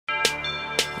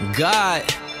God.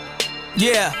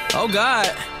 Yeah, oh God.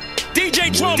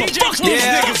 DJ Drummer, fuck these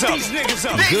niggas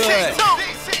up. Good.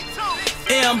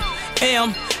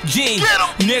 MMG,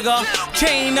 nigga,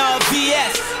 chain of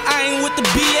BS. I ain't with the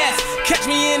BS. Catch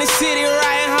me in the city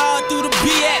riding hard through the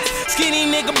BS. Skinny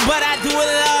nigga, but I do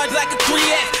it large like a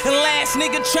 3X. And last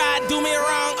nigga tried to do me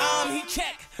wrong, he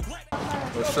checked.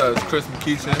 What's up? It's Chris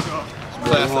McKeechin.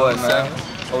 Class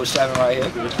of 07 right here.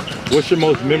 What's your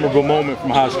most memorable moment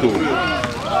from high school?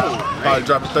 Probably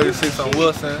dropping 36 on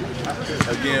Wilson.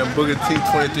 Again, Booger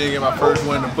T23 get my first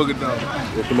win in the Booger Dome.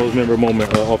 What's the most memorable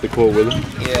moment off the court with him?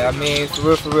 Yeah, I mean,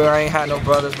 for real, I ain't had no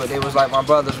brothers, but they was like my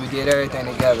brothers. We did everything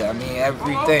together. I mean,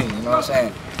 everything, you know what I'm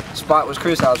saying? Spot was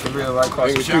Chris' house for real, right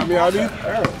across the street. Go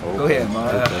ahead,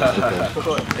 man.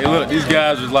 Hey, look, these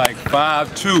guys was like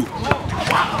 5'2".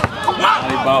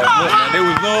 They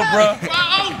was little, bro.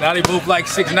 Now they both like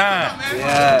 6'9".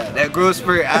 Yeah, that growth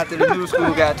spurt after the new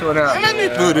school got torn out. Let me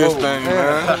do this thing,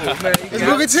 man. It's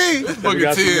Booger T. It's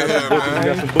Booger T in here,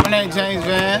 man. My name James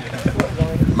Van.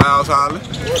 Miles Holly.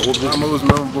 My most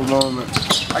memorable moment?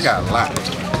 I got a lot.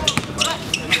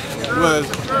 Was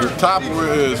the top of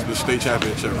it is the state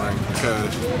championship ring,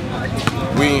 because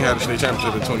we ain't had a state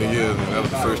championship in 20 years, and that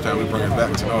was the first time we bring it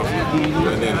back to Norfolk.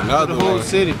 And then another one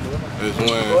is when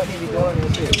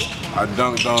I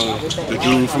dunked on the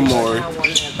dude from Maury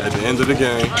at the end of the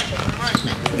game.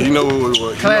 He know who he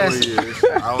is. I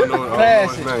don't know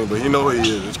his name, but he know who he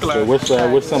is. It's classic. So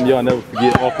what's something y'all never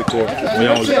forget off the court when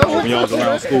y'all was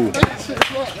around school?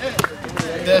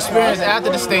 The experience after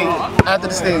the state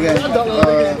game,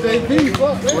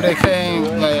 where they came,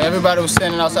 like everybody was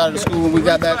standing outside of the school when we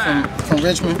got back from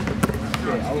Richmond.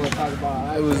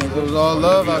 It was all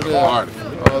love out there. All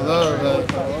love.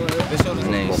 His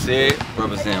name Sid,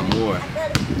 representing Maury.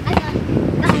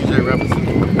 TJ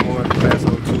representing Maury, class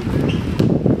of 02.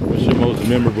 What's your most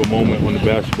memorable moment on the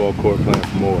basketball court playing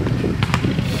for Maury?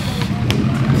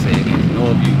 Say against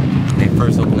Northview, they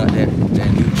first opened up that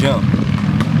new jump.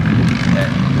 That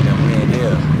we ain't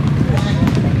there.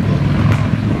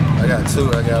 I got two.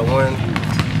 I got one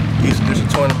East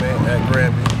District tournament at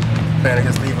Granby, playing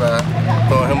against Levi,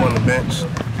 throwing him on the bench.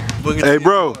 Hey,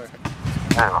 bro.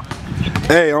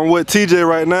 Hey, I'm with TJ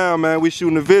right now, man. We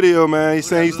shooting a video, man. He's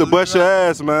saying he used to bust your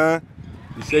ass, man.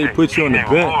 He said he put you on the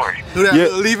bench. Who that? Yeah.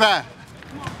 Levi.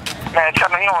 Man, tell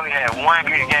me he only had one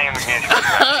good game against me.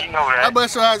 You know that. I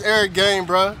bust your ass every game,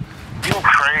 bro. You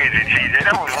crazy, TJ.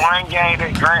 That was one game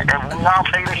that Grant, and we all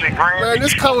played this at Grant. Man,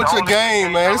 this come with your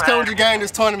game, man. This come with your game,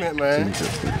 this tournament, man.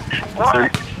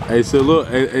 What? Hey, so look,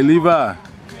 hey Levi.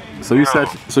 So you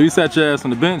sat your ass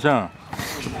on the bench, huh?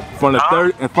 In front of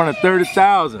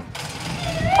 30,000. I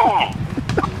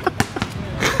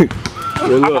thought I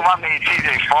made TJ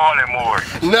fall in more.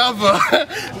 Never.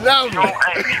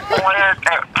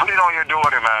 Put it on your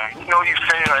daughter, man. You know you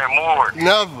fail at more.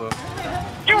 Never.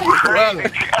 You crazy.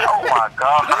 Oh my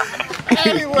God.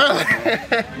 Hey, well.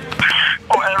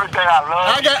 Everything I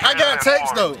love. I got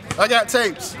tapes though. I got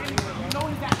tapes.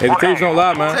 Hey, the tapes don't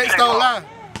lie, man. Tapes don't lie.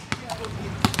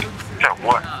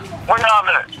 What? Where y'all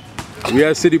at? We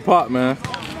at City Park, man.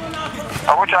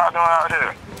 Oh, what y'all doing out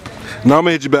there? No, I'm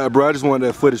gonna hit you back, bro. I just wanted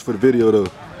that footage for the video, though.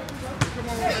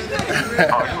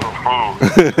 Oh, you a fool.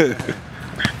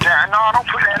 Yeah, no, don't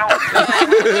put that on.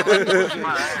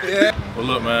 Yeah. Well,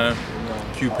 look, man.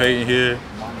 Q Payton here,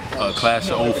 class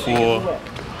of 04,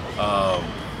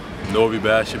 Norby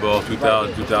basketball,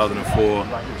 2000, 2004.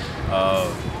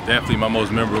 Definitely my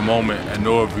most memorable moment at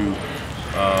Norview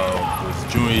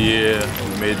was junior year.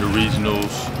 We made the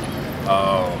regionals.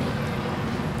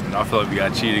 I feel like we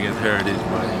got cheated against Heritage,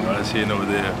 but you know, that's here and over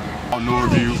there. On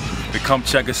Norview, to come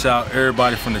check us out,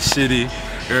 everybody from the city,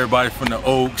 everybody from the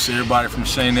Oaks, everybody from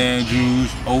St.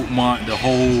 Andrews, Oakmont, the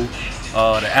whole,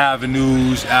 the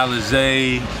Avenues,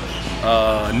 Alizé,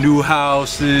 New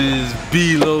Houses,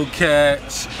 B-Lo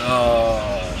Cats,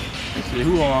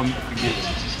 who am I forgetting?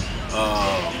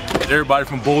 Everybody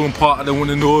from Bowling Park that went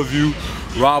to Norview,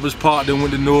 Roberts Park that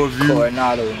went to Norview,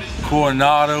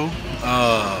 Coronado.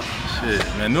 Shit,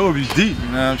 man, Norview's deep, you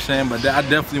know what I'm saying? But I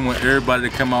definitely want everybody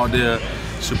to come out there,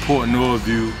 support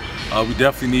Norview. We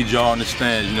definitely need y'all on the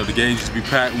stands. You know, the games used to be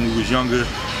packed when we was younger.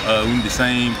 We need the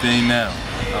same thing now.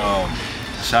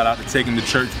 Shout out to Taking the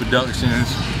Church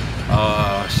Productions.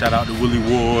 Shout out to Willie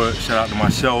Ward. Shout out to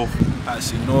myself. I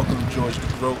see Norfolk, George the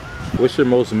Throat. What's your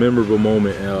most memorable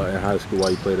moment in high school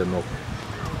while you played at Norfolk?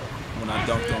 When I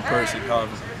dunked on Percy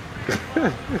Harvey.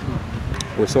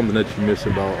 What's something that you miss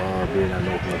about being at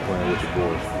Norfolk and playing with your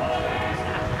boys?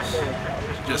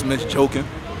 Just miss joking,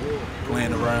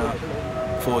 playing around,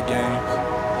 4 games.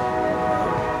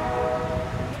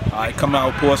 All right, come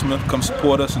out with Portsmouth, come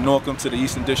support us and welcome to the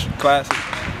Eastern District Classic.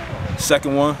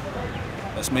 Second one,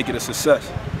 let's make it a success.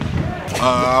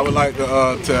 I would like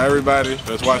to everybody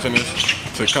that's watching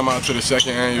this to come out to the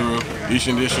second annual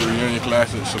Eastern District Reunion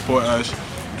Classic, support us,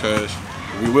 because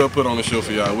we will put on the show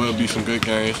for y'all. Will be some good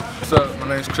games. What's up? My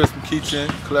name is Chris McKeechin,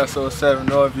 Class 07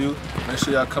 Northview. Make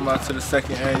sure y'all come out to the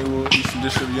second annual Eastern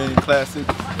District Reunion Classic.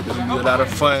 There's gonna be a lot of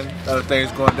fun, a lot of things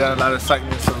going down, a lot of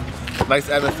excitement. So nice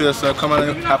atmosphere, so come out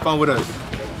and have fun with us.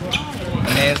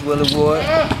 My name's Willie Ward,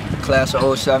 Class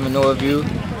of 07 Northview.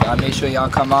 Y'all make sure y'all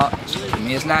come out. I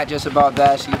mean, it's not just about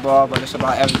basketball, but it's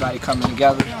about everybody coming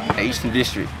together. Eastern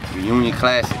District Reunion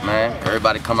Classic, man.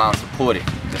 Everybody come out and support it.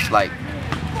 Just like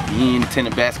you ain't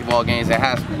attending basketball games at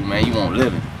high school, man. You won't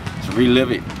live it. Just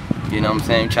relive it. You know what I'm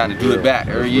saying? Trying to do it back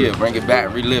every year. Bring it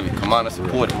back, relive it. Come on and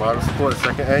support it. Come out and support it.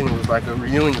 Second annual is like a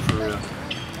reunion for real.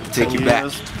 Take you back.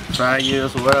 5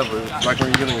 years or whatever. It's like a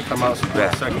reunion. Come out and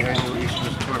support the second annual Eastern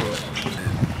District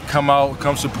Tournament. Come out,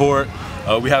 come support.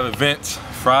 We have events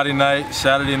Friday night,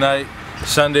 Saturday night,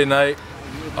 Sunday night.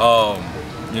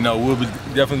 You know, we'll be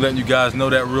definitely letting you guys know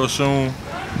that real soon.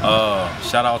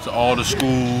 Shout out to all the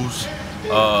schools.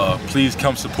 Please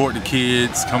come support the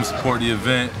kids, come support the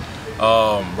event.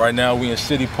 Right now we in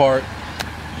City Park,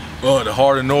 the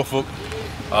heart of Norfolk.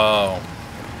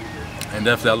 And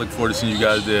definitely I look forward to seeing you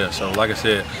guys there. So like I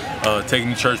said, Taking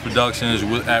the Church Productions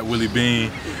at Willie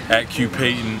Bean, at Q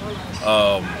Payton.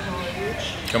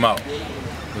 Come out.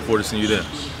 Look forward to seeing you there.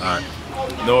 All right.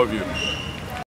 Northview.